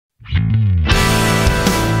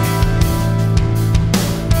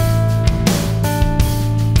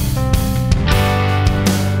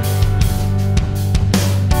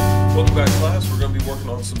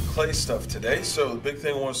today. So the big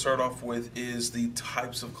thing I want to start off with is the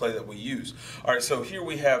types of clay that we use. All right, so here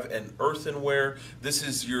we have an earthenware. This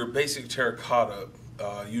is your basic terracotta.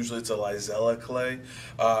 Usually it's a Lizella clay.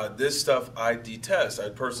 This stuff I detest. I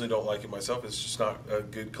personally don't like it myself. It's just not a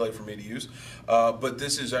good clay for me to use. But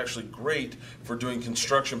this is actually great for doing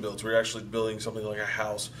construction builds. We're actually building something like a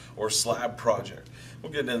house or slab project.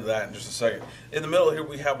 We'll get into that in just a second. In the middle here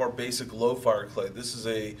we have our basic low fire clay. This is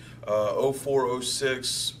a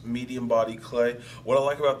 0406 medium body clay. What I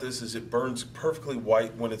like about this is it burns perfectly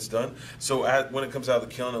white when it's done. So when it comes out of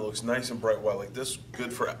the kiln, it looks nice and bright white like this.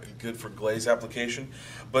 Good for glaze application.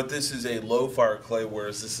 But this is a low fire clay,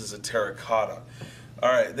 whereas this is a terracotta. All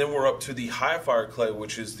right, then we're up to the high fire clay,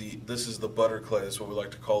 which is this is the butter clay. That's what we like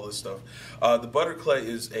to call this stuff. The butter clay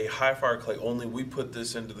is a high fire clay only. We put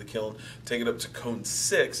this into the kiln, take it up to cone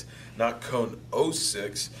 6, not cone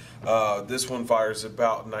 06. This one fires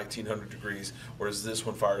about 1900 degrees, whereas this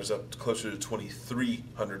one fires up closer to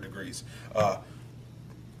 2300 degrees.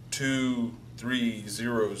 2000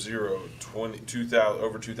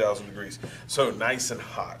 over 2000 degrees. So nice and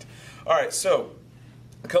hot. All right, so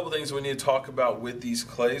a couple things we need to talk about with these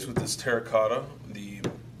clays, with this terracotta, the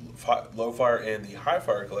low fire and the high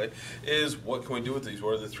fire clay, is what can we do with these?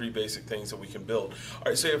 What are the three basic things that we can build? All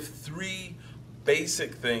right, so you have three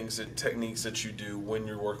basic things and techniques that you do when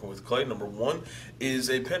you're working with clay. Number one is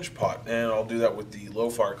a pinch pot, and I'll do that with the low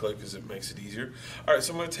fire clay because it makes it easier. All right,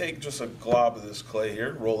 so I'm going to take just a glob of this clay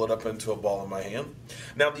here, roll it up into a ball in my hand.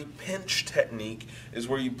 Now the pinch technique is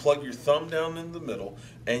where you plug your thumb down in the middle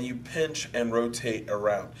and you pinch and rotate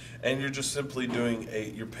around, and you're just simply doing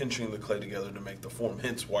you're pinching the clay together to make the form,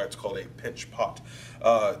 hence why it's called a pinch pot.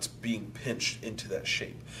 It's being pinched into that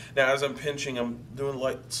shape. Now as I'm pinching, I'm doing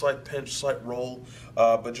slight pinch, slight roll,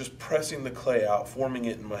 but just pressing the clay out, forming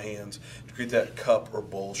it in my hands to create that cup or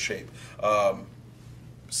bowl shape.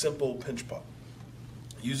 Simple pinch pot.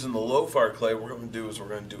 Using the low fire clay, what we're going to do is we're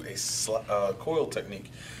going to do a coil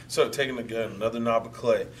technique. So taking again another knob of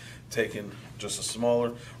clay, taking just a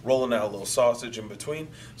smaller, rolling out a little sausage in between,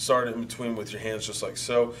 start it in between with your hands just like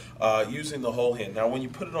so, using the whole hand. Now when you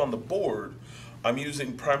put it on the board, I'm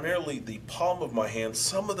using primarily the palm of my hand,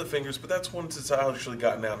 some of the fingers, but that's once it's actually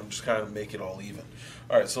gotten out. I'm just kind of make it all even.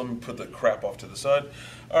 All right, so let me put the crap off to the side.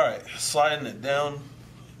 All right, sliding it down.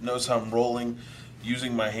 Notice how I'm rolling,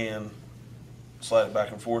 using my hand, slide it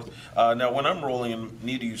back and forth. Now when I'm rolling, I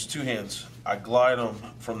need to use two hands. I glide them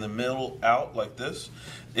from the middle out like this.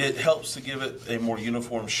 It helps to give it a more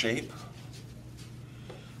uniform shape.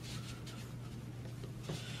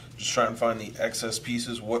 Just try and find the excess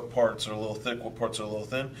pieces, what parts are a little thick, what parts are a little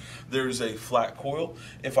thin. There's a flat coil.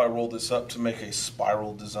 If I roll this up to make a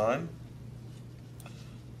spiral design,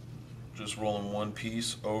 just rolling one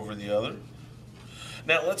piece over the other.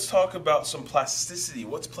 Now let's talk about some plasticity.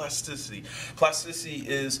 What's plasticity? Plasticity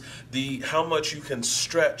is how much you can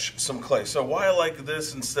stretch some clay. So why I like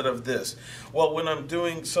this instead of this? Well, when I'm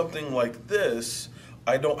doing something like this,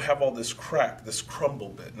 I don't have all this crack, this crumble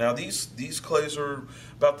bit. Now these clays are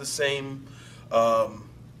about the same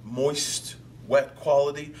moist, wet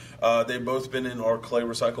quality. They've both been in our clay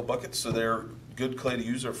recycle buckets, so they're good clay to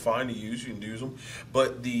use. They're fine to use. You can use them.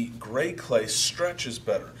 But the gray clay stretches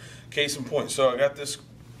better. Case in point. So I got this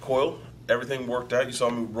coil. Everything worked out. You saw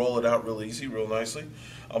me roll it out real easy, real nicely.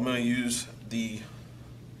 I'm going to use the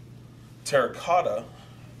terracotta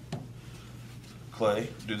clay.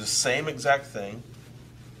 Do the same exact thing.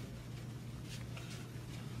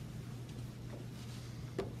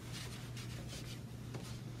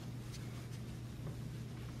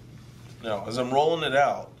 Now, as I'm rolling it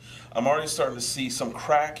out, I'm already starting to see some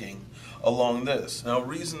cracking along this. Now, the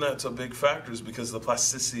reason that's a big factor is because of the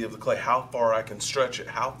plasticity of the clay, how far I can stretch it,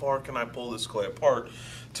 how far can I pull this clay apart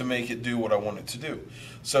to make it do what I want it to do.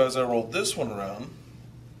 So as I roll this one around,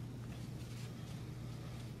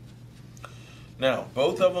 now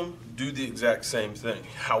both of them do the exact same thing.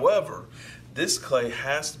 However, this clay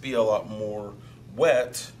has to be a lot more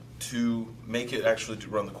wet to make it actually to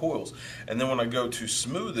run the coils. And then when I go to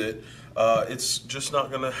smooth it, it's just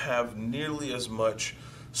not going to have nearly as much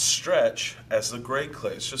stretch as the gray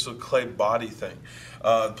clay. It's just a clay body thing.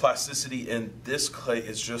 Plasticity in this clay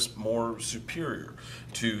is just more superior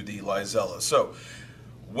to the Lizella. So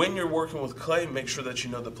when you're working with clay, make sure that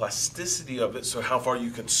you know the plasticity of it, so how far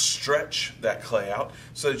you can stretch that clay out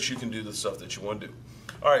so that you can do the stuff that you want to do.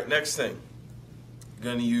 All right, next thing.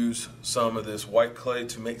 Going to use some of this white clay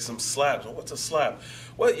to make some slabs. Well, what's a slab?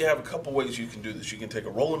 Well, you have a couple ways you can do this. You can take a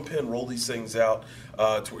rolling pin, roll these things out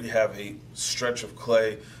to where you have a stretch of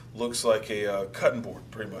clay. Looks like a cutting board,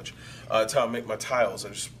 pretty much. That's how I make my tiles. I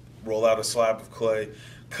just roll out a slab of clay,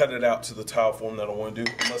 cut it out to the tile form that I want to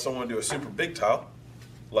do, unless I want to do a super big tile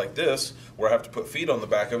like this, where I have to put feet on the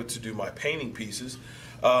back of it to do my painting pieces.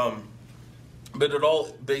 But it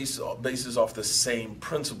all bases off the same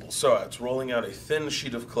principle. So it's rolling out a thin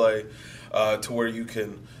sheet of clay to where you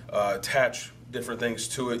can attach different things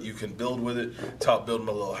to it. You can build with it, top build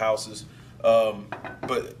my little houses.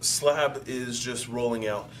 But slab is just rolling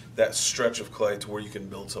out that stretch of clay to where you can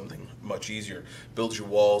build something much easier. Build your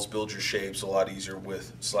walls, build your shapes a lot easier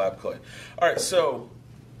with slab clay. All right, so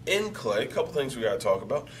in clay, a couple things we got to talk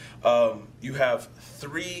about. You have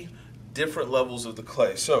 3 different levels of the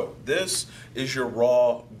clay. So this is your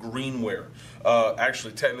raw greenware.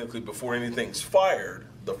 Actually, technically, before anything's fired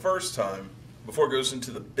the first time, before it goes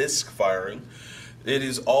into the bisque firing, it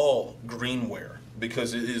is all greenware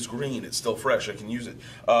because it is green. It's still fresh. I can use it.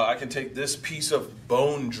 I can take this piece of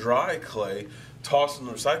bone dry clay, toss it in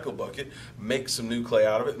the recycle bucket, make some new clay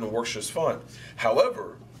out of it, and it works just fine.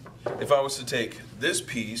 However, if I was to take this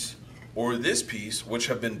piece or this piece, which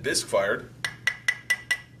have been bisque fired,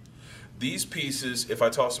 these pieces, if I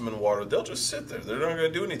toss them in water, they'll just sit there. They're not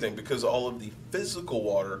going to do anything because all of the physical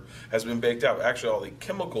water has been baked out. Actually, all the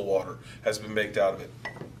chemical water has been baked out of it.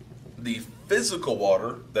 The physical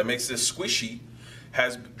water that makes this squishy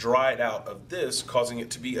has dried out of this, causing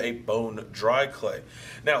it to be a bone dry clay.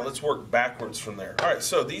 Now, let's work backwards from there. All right,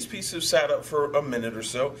 so these pieces have sat up for a minute or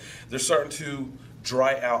so. They're starting to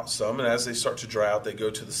dry out some, and as they start to dry out, they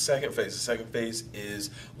go to the second phase. The second phase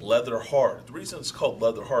is leather hard. The reason it's called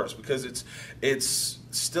leather hard is because it's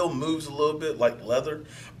still moves a little bit like leather,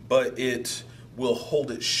 but it will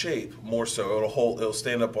hold its shape more so. It'll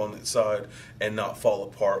stand up on its side and not fall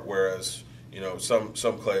apart, whereas some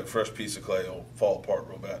clay, a fresh piece of clay, will fall apart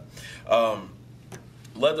real bad.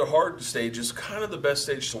 Leather hard stage is kind of the best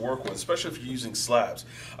stage to work with, especially if you're using slabs.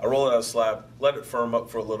 I roll it out of slab, let it firm up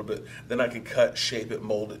for a little bit, then I can cut, shape it,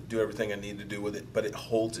 mold it, do everything I need to do with it, but it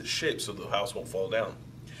holds its shape so the house won't fall down.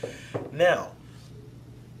 Now,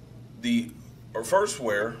 the first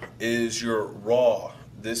wear is your raw.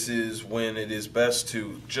 This is when it is best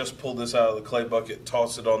to just pull this out of the clay bucket,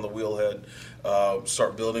 toss it on the wheel head,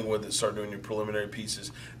 start building with it, start doing your preliminary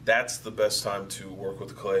pieces. That's the best time to work with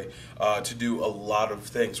the clay. To do a lot of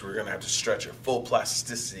things, we're going to have to stretch it. Full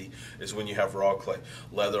plasticity is when you have raw clay.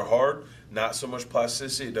 Leather hard, not so much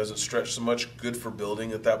plasticity. It doesn't stretch so much. Good for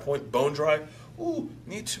building at that point. Bone dry,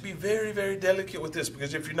 need to be very, very delicate with this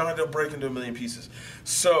because if you're not, it'll break into a million pieces.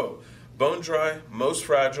 So, bone dry, most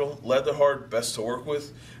fragile. Leather hard, best to work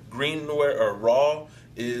with. Greenware or raw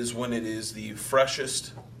is when it is the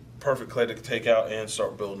freshest, perfect clay to take out and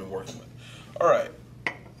start building and working with. All right.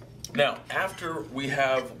 Now, after we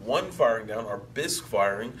have one firing down, our bisque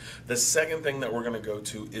firing, the second thing that we're going to go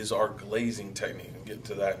to is our glazing technique. I'll get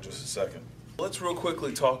to that in just a second. Let's real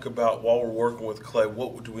quickly talk about, while we're working with clay,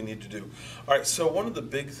 what do we need to do? All right, so one of the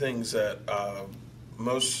big things that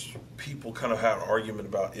most people kind of have an argument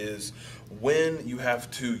about is when you have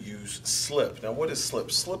to use slip. Now, what is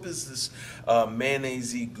slip? Slip is this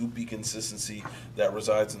mayonnaise-y, goopy consistency that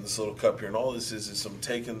resides in this little cup here. And all this is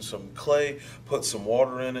taking some clay, put some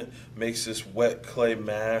water in it, makes this wet clay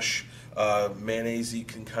mash, mayonnaise-y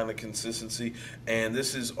kind of consistency. And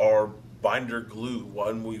this is our binder glue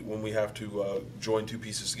when we have to join two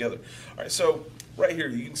pieces together. All right, so right here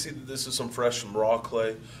you can see that this is some fresh and raw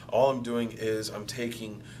clay. All I'm doing is I'm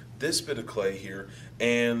taking this bit of clay here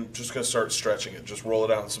and just going to start stretching it. Just roll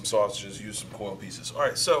it out in some sausages, use some coil pieces. All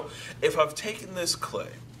right, so if I've taken this clay,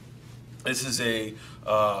 this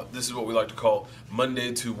is what we like to call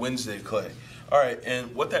Monday to Wednesday clay. All right,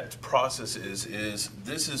 and what that process is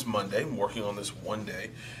this is Monday. I'm working on this one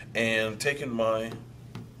day and taking my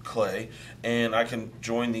clay and I can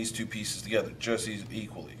join these two pieces together just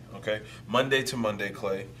equally. Okay, Monday to Monday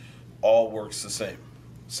clay all works the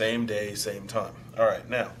same day, same time. All right,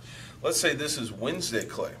 now let's say this is Wednesday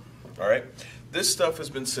clay. All right, this stuff has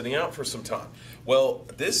been sitting out for some time. Well,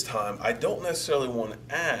 this time I don't necessarily want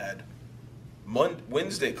to add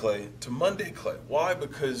Wednesday clay to Monday clay. Why?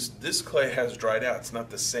 Because this clay has dried out. It's not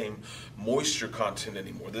the same moisture content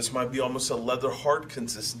anymore. This might be almost a leather hard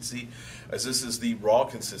consistency as this is the raw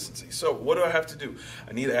consistency. So what do I have to do?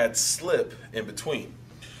 I need to add slip in between.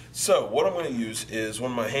 So what I'm going to use is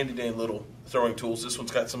one of my handy dandy little throwing tools. This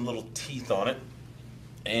one's got some little teeth on it.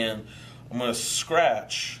 And I'm going to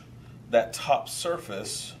scratch that top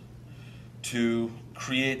surface to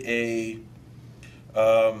create a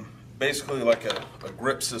basically like a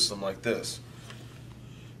grip system like this.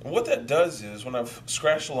 And what that does is when I've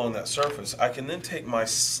scratched along that surface, I can then take my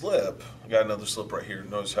slip. I got another slip right here.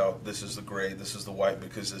 Notice how this is the gray, this is the white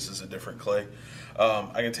because this is a different clay.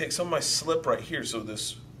 I can take some of my slip right here, so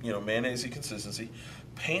this mayonnaise consistency,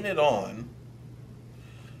 paint it on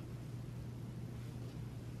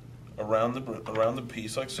around the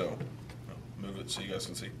piece like so. Move it so you guys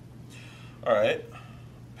can see. All right,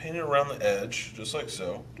 paint it around the edge just like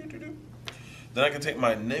so. Then I can take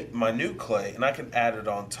my new clay and I can add it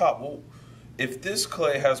on top. Well, if this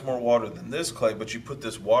clay has more water than this clay, but you put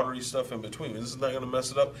this watery stuff in between, this is not going to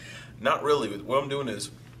mess it up? Not really. What I'm doing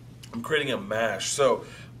is I'm creating a mash. So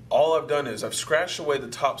all I've done is I've scratched away the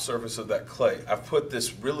top surface of that clay. I've put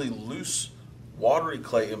this really loose, watery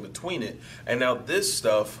clay in between it, and now this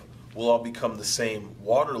stuff will all become the same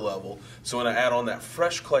water level. So when I add on that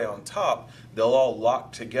fresh clay on top, they'll all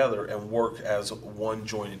lock together and work as one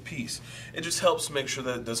jointed piece. It just helps make sure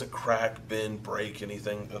that it doesn't crack, bend, break,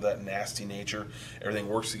 anything of that nasty nature. Everything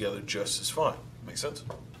works together just as fine. Make sense?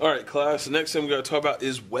 All right, class, the next thing we're going to talk about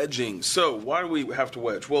is wedging. So why do we have to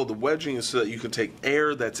wedge? Well, the wedging is so that you can take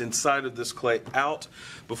air that's inside of this clay out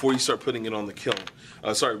before you start putting it on the kiln.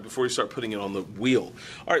 Before you start putting it on the wheel.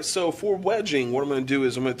 All right, so for wedging, what I'm going to do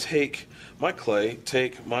is I'm going to take my clay,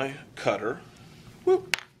 take my cutter,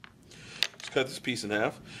 whoop, just cut this piece in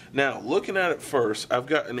half. Now, looking at it first, I've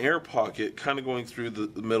got an air pocket kind of going through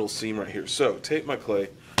the middle seam right here. So take my clay,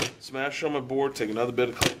 smash it on my board, take another bit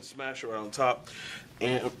of clay, smash it right on top,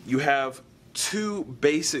 and you have two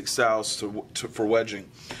basic styles for wedging.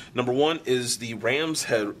 Number one is the ram's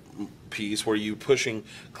head piece, where you're pushing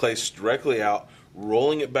clay directly out,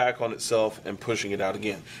 rolling it back on itself, and pushing it out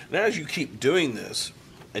again. And as you keep doing this,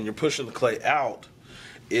 and you're pushing the clay out,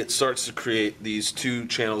 it starts to create these two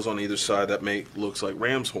channels on either side that looks like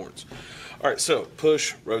ram's horns. All right, so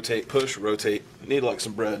push, rotate, need like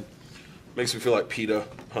some bread. Makes me feel like PETA,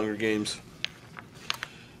 Hunger Games.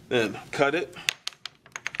 Then cut it,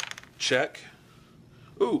 check.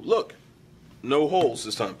 Ooh, look, no holes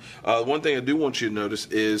this time. One thing I do want you to notice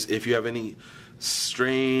is if you have any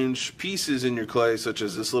strange pieces in your clay, such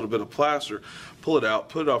as this little bit of plaster, pull it out,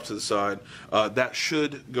 put it off to the side. That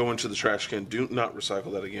should go into the trash can. Do not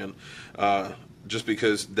recycle that again. Just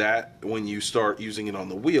because that, when you start using it on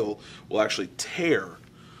the wheel, will actually tear.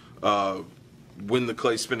 When the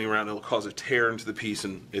clay's spinning around, it'll cause a tear into the piece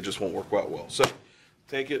and it just won't work out well. So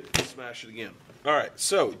take it, smash it again. All right,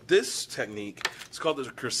 so this technique is called the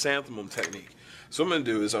chrysanthemum technique. So what I'm going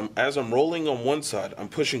to do is, as I'm rolling on one side, I'm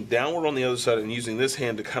pushing downward on the other side and using this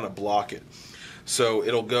hand to kind of block it. So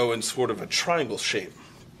it'll go in sort of a triangle shape.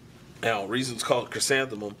 Now, the reason it's called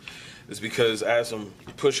chrysanthemum is because as I'm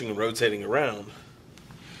pushing and rotating around,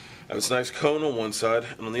 I have this nice cone on one side,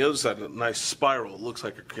 and on the other side, a nice spiral. It looks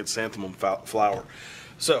like a chrysanthemum flower.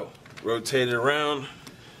 So, rotate it around.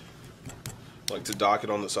 I like to dock it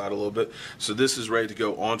on the side a little bit. So this is ready to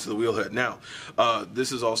go onto the wheel head. Now,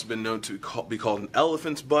 this has also been known to be called an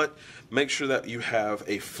elephant's butt. Make sure that you have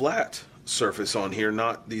a flat surface on here,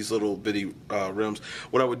 not these little bitty rims.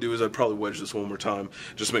 What I would do is I'd probably wedge this one more time,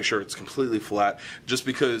 just make sure it's completely flat, just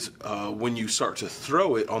because when you start to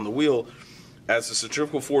throw it on the wheel, as the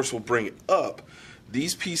centrifugal force will bring it up,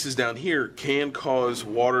 these pieces down here can cause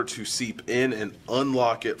water to seep in and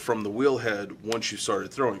unlock it from the wheel head once you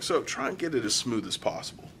started throwing. So try and get it as smooth as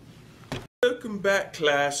possible. Welcome back,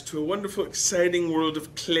 class, to a wonderful, exciting world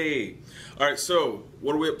of clay. All right, so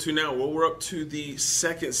what are we up to now? Well, we're up to the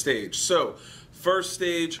second stage. So first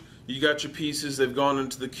stage, you got your pieces, they've gone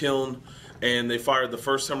into the kiln, and they fired the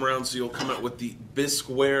first time around, so you'll come out with the bisque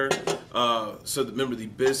ware. Remember, the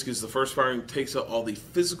bisque is the first firing, takes out all the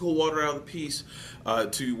physical water out of the piece,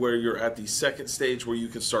 to where you're at the second stage where you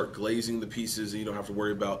can start glazing the pieces, and you don't have to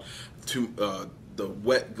worry about the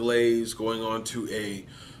wet glaze going on to a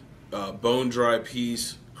bone dry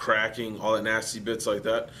piece, cracking, all that nasty bits like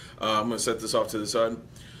that. I'm going to set this off to the side.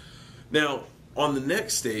 Now, on the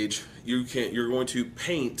next stage, you're going to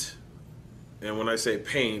paint. And when I say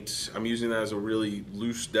paint, I'm using that as a really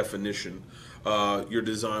loose definition. Your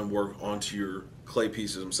design work onto your clay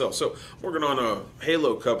pieces themselves. So I'm working on a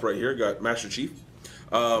halo cup right here. Got Master Chief.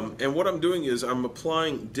 And what I'm doing is I'm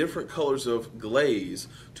applying different colors of glaze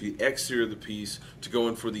to the exterior of the piece to go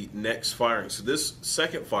in for the next firing. So this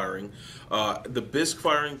second firing, the bisque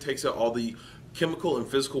firing takes out all the chemical and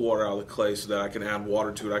physical water out of the clay so that I can add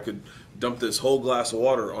water to it. I could dump this whole glass of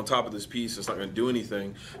water on top of this piece. It's not going to do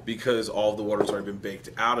anything because all of the water's already been baked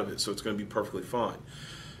out of it, so it's going to be perfectly fine.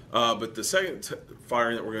 But the second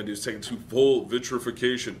firing that we're going to do is take it to full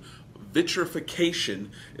vitrification.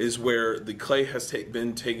 Vitrification is where the clay has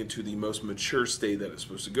been taken to the most mature state that it's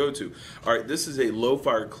supposed to go to. All right, this is a low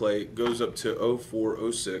fire clay, goes up to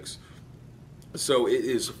 04, 06. So it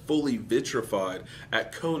is fully vitrified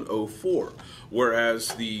at cone 04,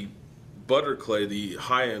 whereas the butter clay, the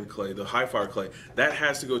high-end clay, the high-fire clay, that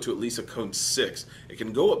has to go to at least a cone 6. It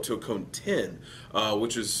can go up to a cone 10,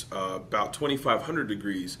 which is about 2,500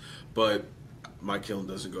 degrees, but my kiln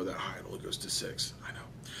doesn't go that high. It only goes to 6. I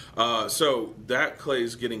know. So that clay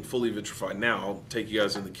is getting fully vitrified now. I'll take you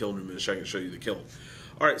guys in the kiln in a minute so I can show you the kiln.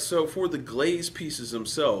 All right, so for the glaze pieces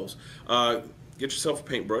themselves, get yourself a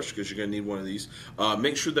paintbrush because you're going to need one of these.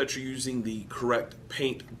 Make sure that you're using the correct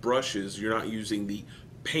paint brushes. You're not using the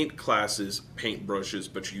paint classes paint brushes,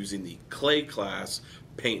 but you're using the clay class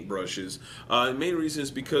paint brushes. The main reason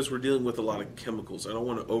is because we're dealing with a lot of chemicals. I don't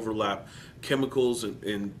want to overlap chemicals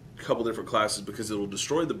in a couple different classes because it will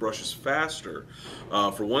destroy the brushes faster.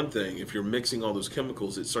 For one thing, if you're mixing all those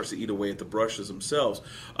chemicals, it starts to eat away at the brushes themselves.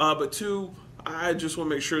 But two, I just want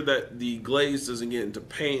to make sure that the glaze doesn't get into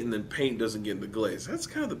paint and then paint doesn't get into glaze. That's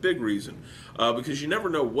kind of the big reason, because you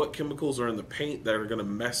never know what chemicals are in the paint that are going to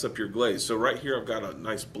mess up your glaze. So right here I've got a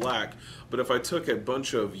nice black, but if I took a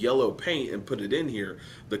bunch of yellow paint and put it in here,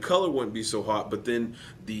 the color wouldn't be so hot, but then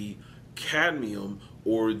the cadmium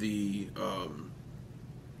or the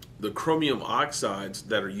chromium oxides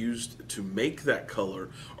that are used to make that color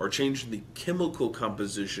are changing the chemical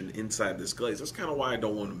composition inside this glaze. That's kind of why I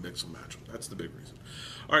don't want to mix and match them. That's the big reason.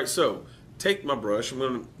 All right, so take my brush. I'm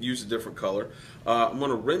going to use a different color. I'm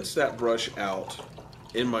going to rinse that brush out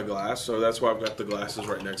in my glass. So that's why I've got the glasses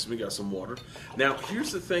right next to me. Got some water. Now,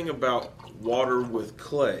 here's the thing about water with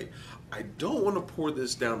clay. I don't want to pour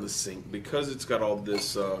this down the sink because it's got all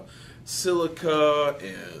this silica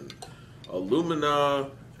and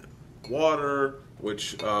alumina, water,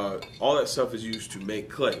 which all that stuff is used to make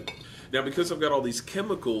clay. Now, because I've got all these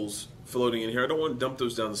chemicals floating in here, I don't want to dump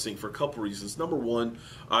those down the sink for a couple reasons. Number one,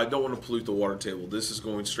 I don't want to pollute the water table. This is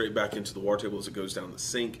going straight back into the water table as it goes down the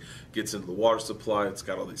sink, gets into the water supply. It's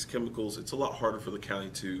got all these chemicals. It's a lot harder for the county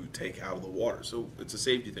to take out of the water, so it's a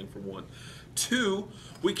safety thing for one. Two,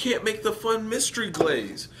 we can't make the fun mystery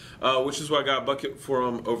glaze, which is why I got a bucket for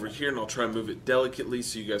them over here, and I'll try and move it delicately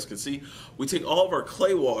so you guys can see. We take all of our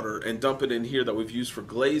clay water and dump it in here that we've used for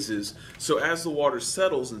glazes, so as the water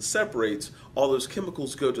settles and separates, all those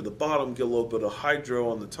chemicals go to the bottom, get a little bit of hydro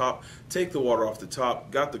on the top, take the water off the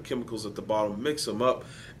top, got the chemicals at the bottom, mix them up,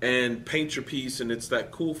 and paint your piece, and it's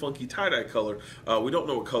that cool, funky tie-dye color. We don't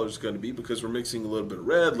know what color it's going to be because we're mixing a little bit of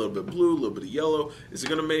red, a little bit of blue, a little bit of yellow. Is it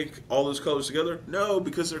going to make all those colors together? No,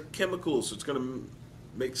 because they're chemicals, so it's going to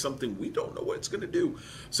make something we don't know what it's going to do.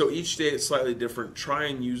 So each day it's slightly different. Try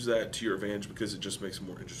and use that to your advantage because it just makes a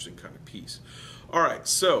more interesting kind of piece. All right,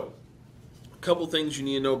 so a couple things you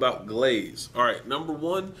need to know about glaze. All right, number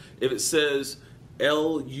one, if it says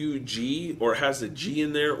L-U-G or has a G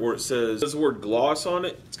in there, or it says the word gloss on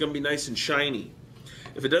it, it's going to be nice and shiny.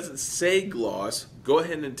 If it doesn't say gloss, go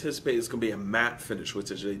ahead and anticipate it's going to be a matte finish,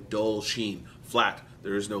 which is a dull sheen, flat.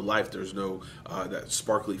 There is no life. There's no that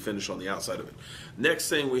sparkly finish on the outside of it. Next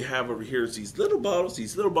thing we have over here is these little bottles.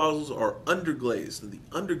 These little bottles are underglazed. And the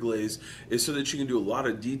underglaze is so that you can do a lot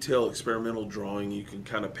of detailed experimental drawing. You can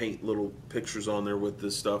kind of paint little pictures on there with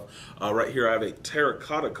this stuff. Right here I have a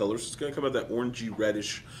terracotta color, so it's going to come out that orangey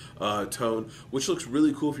reddish tone, which looks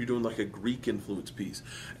really cool if you're doing like a Greek influence piece.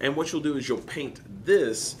 And what you'll do is you'll paint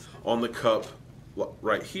this on the cup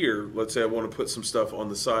right here. Let's say I want to put some stuff on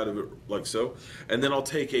the side of it like so, and then I'll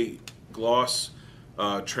take a gloss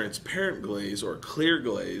transparent glaze or a clear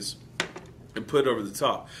glaze and put it over the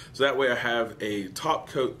top. So that way I have a top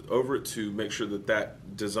coat over it to make sure that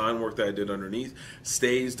that design work that I did underneath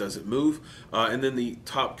stays, doesn't move. And then the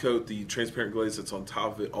top coat, the transparent glaze that's on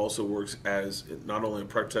top of it, also works as not only a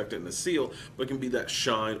protectant and a seal, but it can be that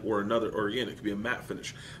shine or another, or again, it could be a matte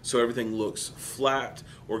finish. So everything looks flat,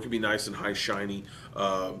 or it could be nice and high shiny,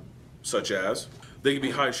 such as they could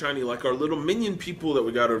be high shiny like our little minion people that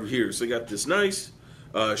we got over here. So they got this nice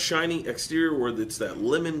shiny exterior where it's that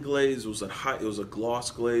lemon glaze. It was a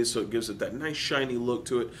gloss glaze, so it gives it that nice shiny look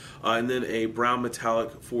to it, and then a brown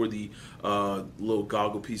metallic for the little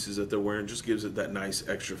goggle pieces that they're wearing. Just gives it that nice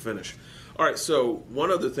extra finish. All right, so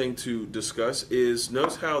one other thing to discuss is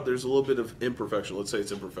notice how there's a little bit of imperfection. Let's say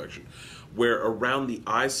it's imperfection where around the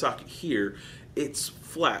eye socket here it's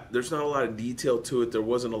flat. There's not a lot of detail to it. There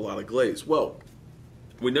wasn't a lot of glaze. Well,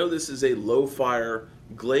 we know this is a low fire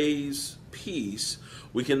glaze piece.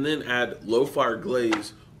 We can then add low fire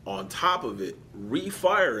glaze on top of it,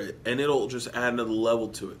 refire it, and it'll just add another level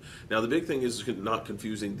to it. Now the big thing is not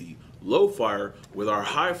confusing the low fire with our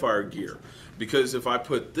high fire gear, because if I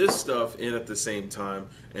put this stuff in at the same time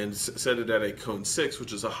and set it at a cone 6,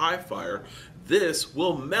 which is a high fire, this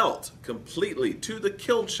will melt completely to the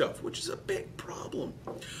kiln shelf, which is a big problem.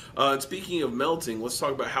 And speaking of melting, let's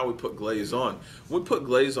talk about how we put glaze on. When we put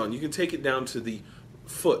glaze on, you can take it down to the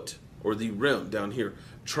foot or the rim down here.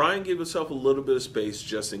 Try and give yourself a little bit of space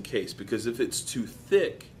just in case, because if it's too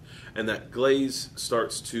thick and that glaze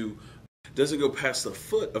doesn't go past the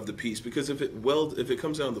foot of the piece, because if it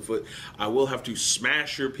comes down the foot, I will have to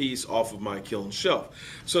smash your piece off of my kiln shelf.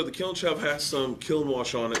 So the kiln shelf has some kiln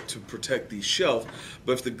wash on it to protect the shelf,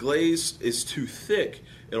 but if the glaze is too thick,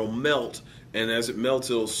 it'll melt, and as it melts,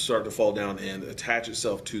 it'll start to fall down and attach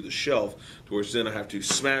itself to the shelf, to which then I have to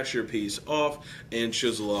smash your piece off and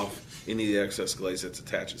chisel off any of the excess glaze that's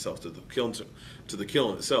attached itself to the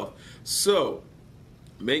kiln itself. So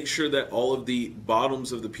make sure that all of the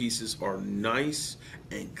bottoms of the pieces are nice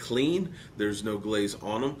and clean. There's no glaze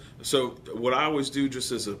on them. So what I always do,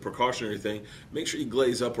 just as a precautionary thing, make sure you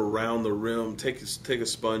glaze up around the rim. Take a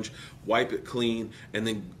sponge, wipe it clean, and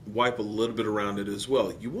then wipe a little bit around it as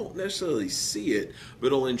well. You won't necessarily see it, but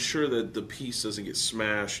it'll ensure that the piece doesn't get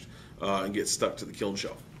smashed and get stuck to the kiln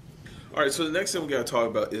shelf. All right, so the next thing we got to talk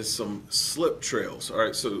about is some slip trails. All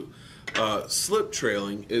right, so slip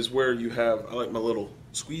trailing is where you have, I like my little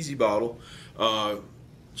squeezy bottle.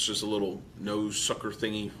 It's just a little nose sucker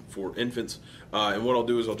thingy for infants. And what I'll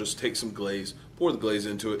do is I'll just take some glaze, pour the glaze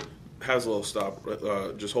into it. Has a little stop.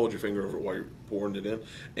 Just hold your finger over it while you're pouring it in,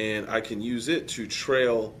 and I can use it to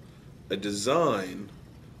trail a design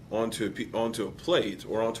onto a plate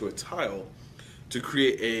or onto a tile to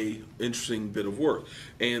create a interesting bit of work.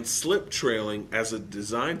 And slip trailing as a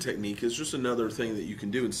design technique is just another thing that you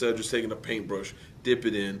can do. Instead of just taking a paintbrush, dip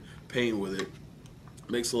it in, paint with it,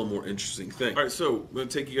 makes a little more interesting thing. All right, so I'm going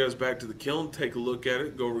to take you guys back to the kiln, take a look at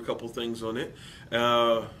it, go over a couple things on it,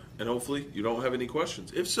 and hopefully you don't have any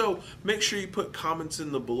questions. If so, make sure you put comments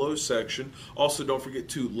in the below section. Also, don't forget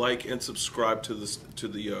to like and subscribe to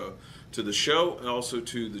the show and also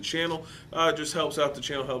to the channel. It just helps out the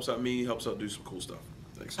channel, helps out me, helps out do some cool stuff.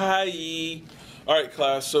 Thanks. Hi. All right,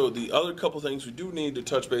 class, so the other couple things we do need to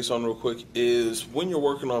touch base on real quick is when you're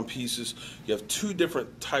working on pieces, you have two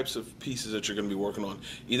different types of pieces that you're going to be working on.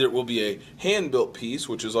 Either it will be a hand-built piece,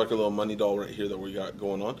 which is like a little money doll right here that we got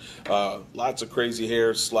going on. Lots of crazy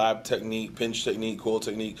hair, slab technique, pinch technique, coil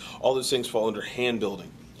technique, all those things fall under hand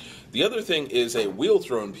building. The other thing is a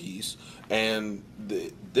wheel-thrown piece, and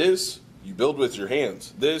this you build with your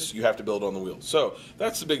hands. This you have to build on the wheel. So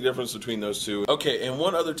that's the big difference between those two. Okay, and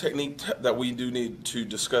one other technique that we do need to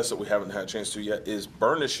discuss that we haven't had a chance to yet is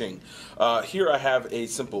burnishing. Here I have a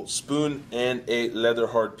simple spoon and a leather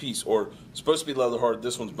hard piece, or supposed to be leather hard.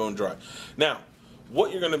 This one's bone dry. Now,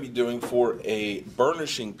 what you're going to be doing for a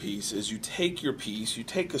burnishing piece is you take your piece, you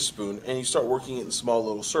take a spoon, and you start working it in small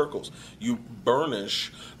little circles. You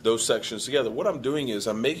burnish those sections together. What I'm doing is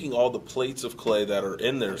I'm making all the plates of clay that are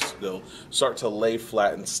in there still start to lay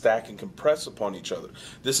flat and stack and compress upon each other.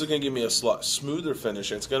 This is going to give me a lot smoother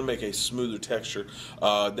finish. It's going to make a smoother texture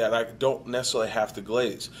that I don't necessarily have to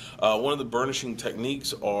glaze. One of the burnishing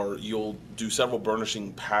techniques are you'll do several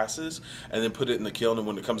burnishing passes and then put it in the kiln, and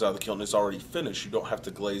when it comes out of the kiln, it's already finished. You don't have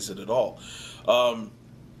to glaze it at all.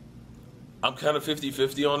 I'm kind of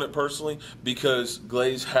 50-50 on it personally, because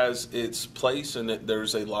glaze has its place, and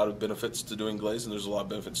there's a lot of benefits to doing glaze, and there's a lot of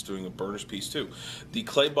benefits to doing a burnished piece too. The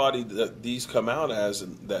clay body that these come out as,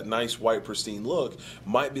 and that nice white pristine look,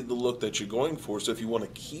 might be the look that you're going for. So if you want to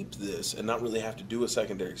keep this and not really have to do a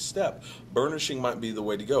secondary step, burnishing might be the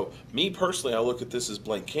way to go. Me personally, I look at this as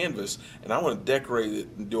blank canvas, and I want to decorate it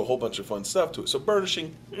and do a whole bunch of fun stuff to it. So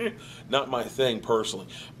burnishing, not my thing personally.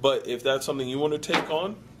 But if that's something you want to take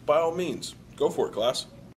on, by all means, go for it, class.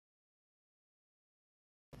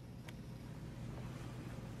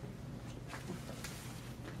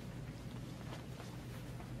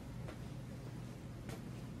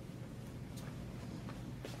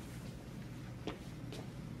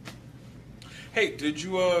 Hey, did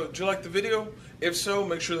you like the video? If so,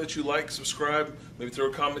 make sure that you like, subscribe, maybe throw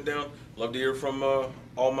a comment down. Love to hear from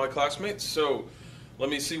all my classmates. So let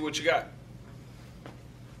me see what you got.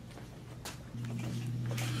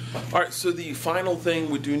 All right, so the final thing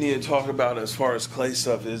we do need to talk about as far as clay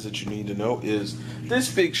stuff is that you need to know is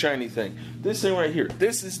this big shiny thing. This thing right here.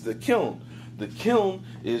 This is the kiln. The kiln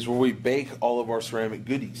is where we bake all of our ceramic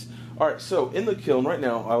goodies. All right, so in the kiln right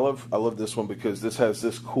now, I love this one because this has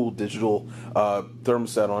this cool digital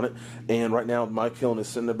thermostat on it. And right now, my kiln is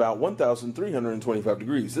sitting about 1,325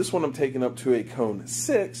 degrees. This one I'm taking up to a cone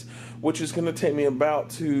 6, which is going to take me about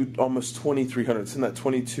to almost 2,300. It's in that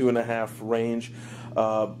 22.5 range.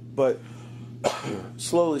 But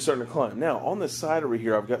slowly starting to climb. Now, on the side over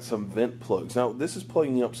here, I've got some vent plugs. Now, this is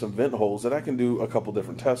plugging up some vent holes that I can do a couple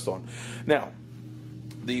different tests on. Now,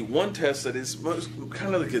 the one test that is most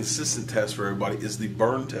kind of the consistent test for everybody is the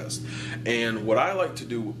burn test. And what I like to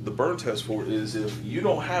do the burn test for is if you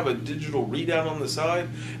don't have a digital readout on the side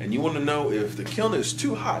and you want to know if the kiln is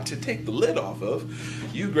too hot to take the lid off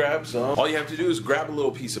of, you grab some. All you have to do is grab a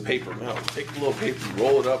little piece of paper. Now, take the little paper,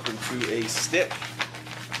 roll it up into a stick.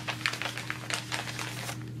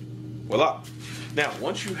 Voila. Now,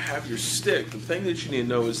 once you have your stick, the thing that you need to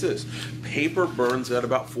know is this. Paper burns at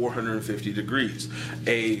about 450 degrees.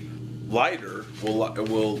 A lighter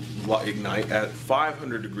will ignite at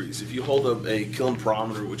 500 degrees. If you hold up a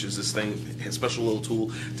kilnprometer, which is this thing, a special little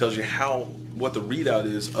tool, tells you what the readout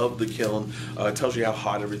is of the kiln, tells you how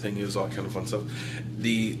hot everything is, all kind of fun stuff.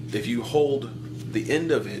 If you hold the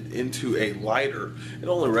end of it into a lighter, it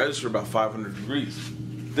only registers about 500 degrees.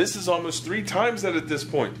 This is almost 3 times that at this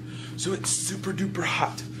point. So it's super duper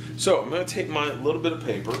hot. So I'm going to take my little bit of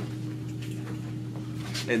paper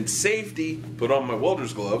and safety, put on my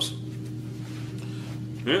welder's gloves.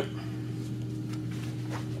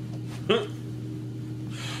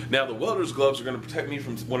 Now the welder's gloves are going to protect me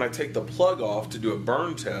from when I take the plug off to do a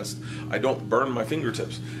burn test. I don't burn my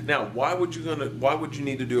fingertips. Now, why would you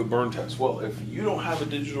need to do a burn test? Well, if you don't have a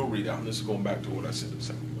digital readout, and this is going back to what I said a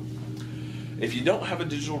second ago. If you don't have a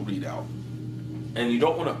digital readout, and you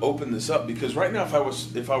don't want to open this up, because right now if I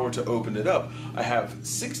were to open it up, I have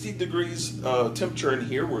 60 degrees temperature in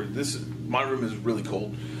here where my room is really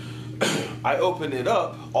cold. I open it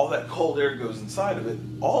up, all that cold air goes inside of it,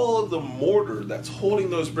 all of the mortar that's holding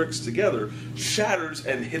those bricks together shatters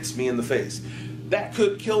and hits me in the face. That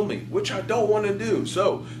could kill me, which I don't want to do.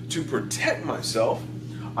 So to protect myself,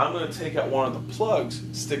 I'm going to take out one of the plugs,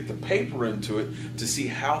 stick the paper into it to see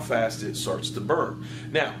how fast it starts to burn.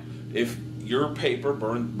 Now, if your paper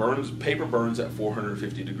burns at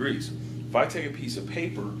 450 degrees. If I take a piece of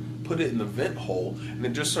paper, put it in the vent hole, and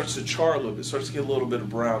it just starts to char a little bit, starts to get a little bit of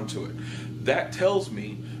brown to it, that tells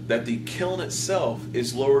me that the kiln itself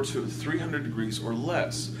is lower to 300 degrees or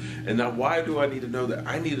less. And now why do I need to know that?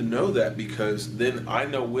 I need to know that because then I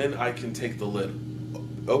know when I can take the lid,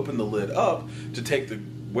 open the lid up to take the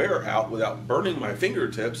wear out without burning my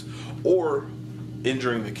fingertips or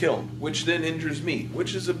injuring the kiln, which then injures me,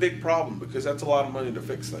 which is a big problem because that's a lot of money to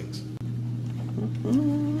fix things.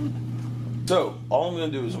 So all I'm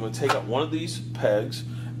going to do is I'm going to take out one of these pegs,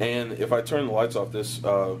 and if I turn the lights off,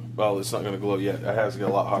 well, it's not going to glow yet. It has to get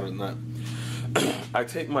a lot hotter than that. I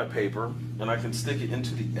take my paper and I can stick it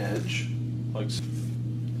into the edge, like so,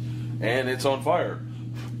 and it's on fire.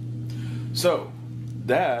 So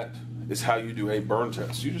that is how you do a burn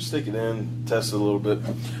test. You just stick it in, test it a little bit.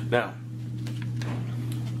 Now,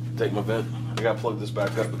 take my vent. I gotta plug this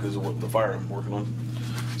back up because of what the fire I'm working on.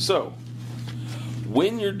 So,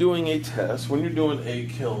 when you're doing a test, when you're doing a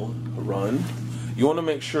kiln run, you want to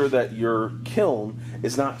make sure that your kiln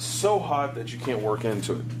is not so hot that you can't work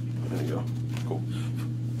into it. There you go. Cool.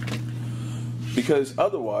 Because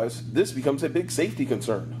otherwise, this becomes a big safety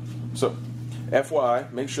concern. So,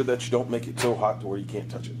 FYI, make sure that you don't make it so hot to where you can't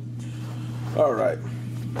touch it. All right.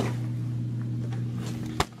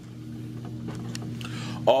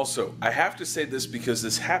 Also, I have to say this because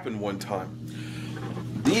this happened one time.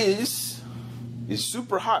 This is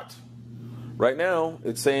super hot. Right now,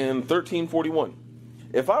 it's saying 1341.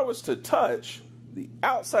 If I was to touch the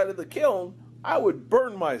outside of the kiln, I would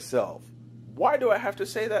burn myself. Why do I have to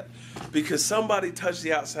say that? Because somebody touched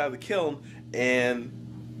the outside of the kiln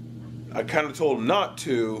and I kind of told them not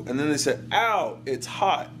to, and then they said, ow, it's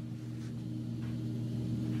hot.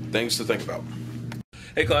 Things to think about.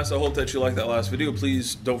 Hey class, I hope that you liked that last video.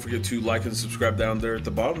 Please don't forget to like and subscribe down there at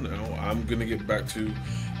the bottom. Now I'm going to get back to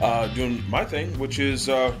doing my thing, which is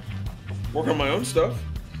working on my own stuff.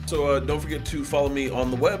 So don't forget to follow me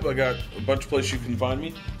on the web. I got a bunch of places you can find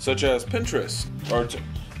me, such as Pinterest, or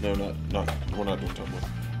no, we're not doing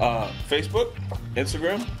Tumblr. Facebook,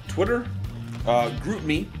 Instagram, Twitter,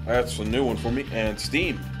 GroupMe, that's a new one for me, and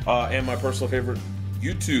Steam, and my personal favorite,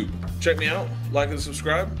 YouTube. Check me out, like and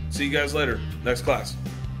subscribe. See you guys later. Next class.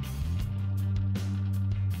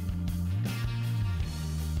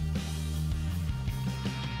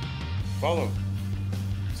 Follow.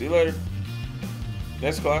 See you later.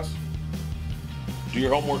 Next class. Do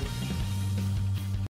your homework.